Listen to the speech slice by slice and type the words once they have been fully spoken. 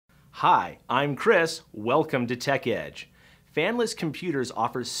Hi, I'm Chris. Welcome to Tech Edge. Fanless computers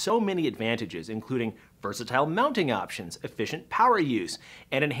offer so many advantages, including versatile mounting options, efficient power use,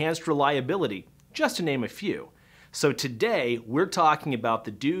 and enhanced reliability, just to name a few. So today, we're talking about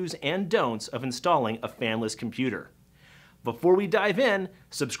the do's and don'ts of installing a fanless computer. Before we dive in,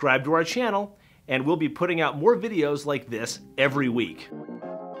 subscribe to our channel, and we'll be putting out more videos like this every week.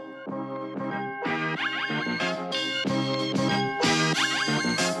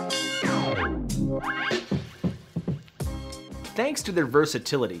 Thanks to their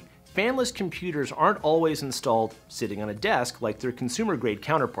versatility, fanless computers aren't always installed sitting on a desk like their consumer-grade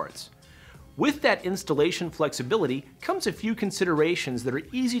counterparts. With that installation flexibility comes a few considerations that are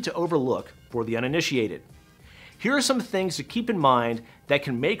easy to overlook for the uninitiated. Here are some things to keep in mind that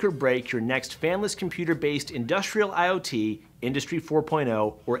can make or break your next fanless computer-based industrial IoT, Industry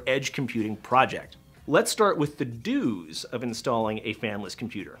 4.0, or edge computing project. Let's start with the do's of installing a fanless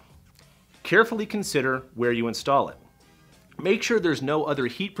computer. Carefully consider where you install it. Make sure there's no other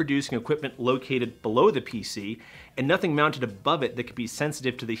heat-producing equipment located below the PC and nothing mounted above it that could be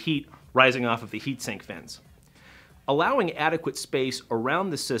sensitive to the heat rising off of the heatsink fins. Allowing adequate space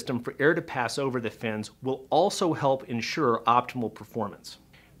around the system for air to pass over the fins will also help ensure optimal performance.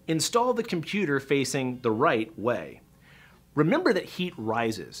 Install the computer facing the right way. Remember that heat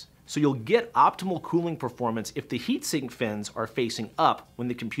rises, so you'll get optimal cooling performance if the heatsink fins are facing up when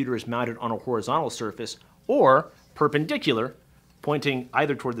the computer is mounted on a horizontal surface or perpendicular, pointing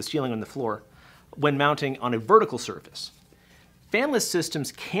either toward the ceiling or the floor, when mounting on a vertical surface. Fanless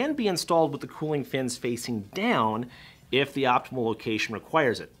systems can be installed with the cooling fins facing down if the optimal location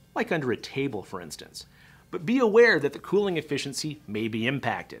requires it, like under a table, for instance. But be aware that the cooling efficiency may be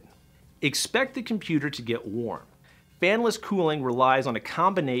impacted. Expect the computer to get warm. Fanless cooling relies on a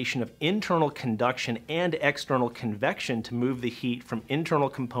combination of internal conduction and external convection to move the heat from internal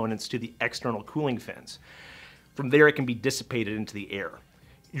components to the external cooling fins. From there, it can be dissipated into the air.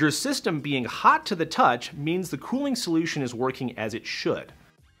 Your system being hot to the touch means the cooling solution is working as it should.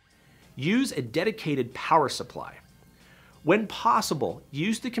 Use a dedicated power supply. When possible,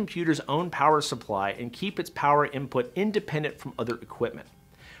 use the computer's own power supply and keep its power input independent from other equipment.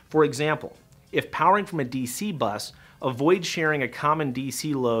 For example, if powering from a DC bus, avoid sharing a common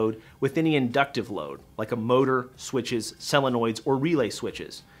DC load with any inductive load, like a motor, switches, solenoids, or relay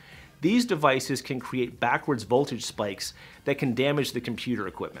switches. These devices can create backwards voltage spikes that can damage the computer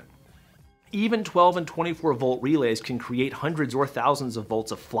equipment. Even 12 and 24 volt relays can create hundreds or thousands of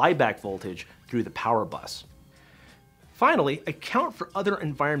volts of flyback voltage through the power bus. Finally, account for other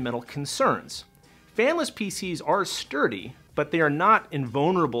environmental concerns. Fanless PCs are sturdy, but they are not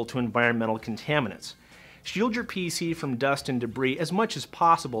invulnerable to environmental contaminants. Shield your PC from dust and debris as much as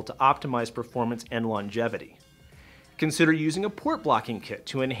possible to optimize performance and longevity. Consider using a port blocking kit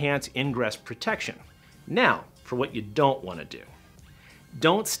to enhance ingress protection. Now, for what you don't want to do.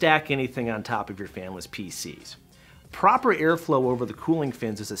 Don't stack anything on top of your fanless PCs. Proper airflow over the cooling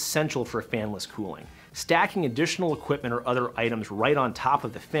fins is essential for fanless cooling. Stacking additional equipment or other items right on top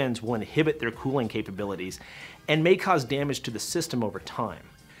of the fins will inhibit their cooling capabilities and may cause damage to the system over time.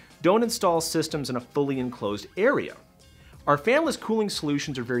 Don't install systems in a fully enclosed area. Our fanless cooling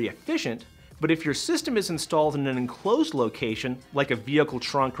solutions are very efficient, but if your system is installed in an enclosed location, like a vehicle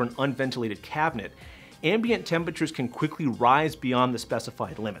trunk or an unventilated cabinet, ambient temperatures can quickly rise beyond the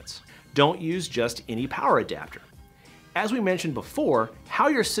specified limits. Don't use just any power adapter. As we mentioned before, how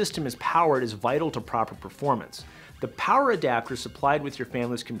your system is powered is vital to proper performance. The power adapter supplied with your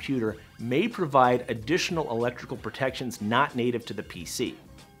fanless computer may provide additional electrical protections not native to the PC.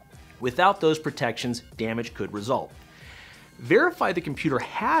 Without those protections, damage could result. Verify the computer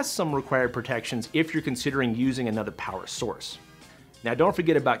has some required protections if you're considering using another power source. Now don't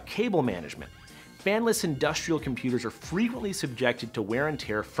forget about cable management. Fanless industrial computers are frequently subjected to wear and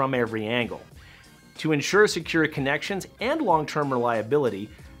tear from every angle. To ensure secure connections and long-term reliability,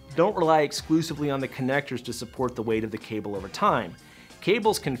 don't rely exclusively on the connectors to support the weight of the cable over time.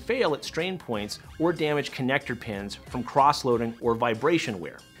 Cables can fail at strain points or damage connector pins from cross-loading or vibration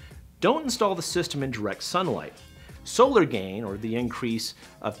wear. Don't install the system in direct sunlight. Solar gain, or the increase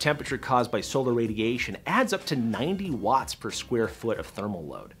of temperature caused by solar radiation, adds up to 90 watts per square foot of thermal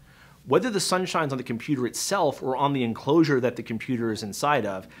load. Whether the sun shines on the computer itself or on the enclosure that the computer is inside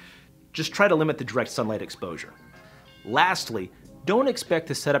of, just try to limit the direct sunlight exposure. Lastly, don't expect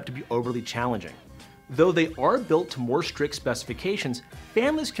the setup to be overly challenging. Though they are built to more strict specifications,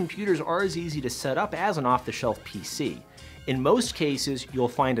 fanless computers are as easy to set up as an off-the-shelf PC. In most cases, you'll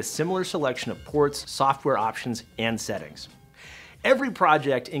find a similar selection of ports, software options, and settings. Every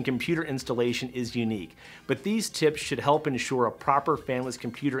project in computer installation is unique, but these tips should help ensure a proper fanless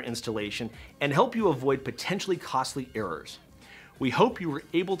computer installation and help you avoid potentially costly errors. We hope you were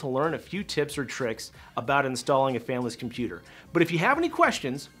able to learn a few tips or tricks about installing a fanless computer, but if you have any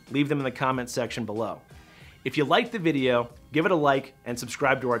questions, leave them in the comments section below. If you liked the video, give it a like and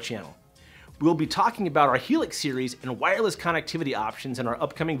subscribe to our channel. We'll be talking about our Helix series and wireless connectivity options in our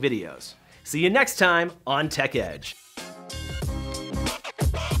upcoming videos. See you next time on Tech Edge.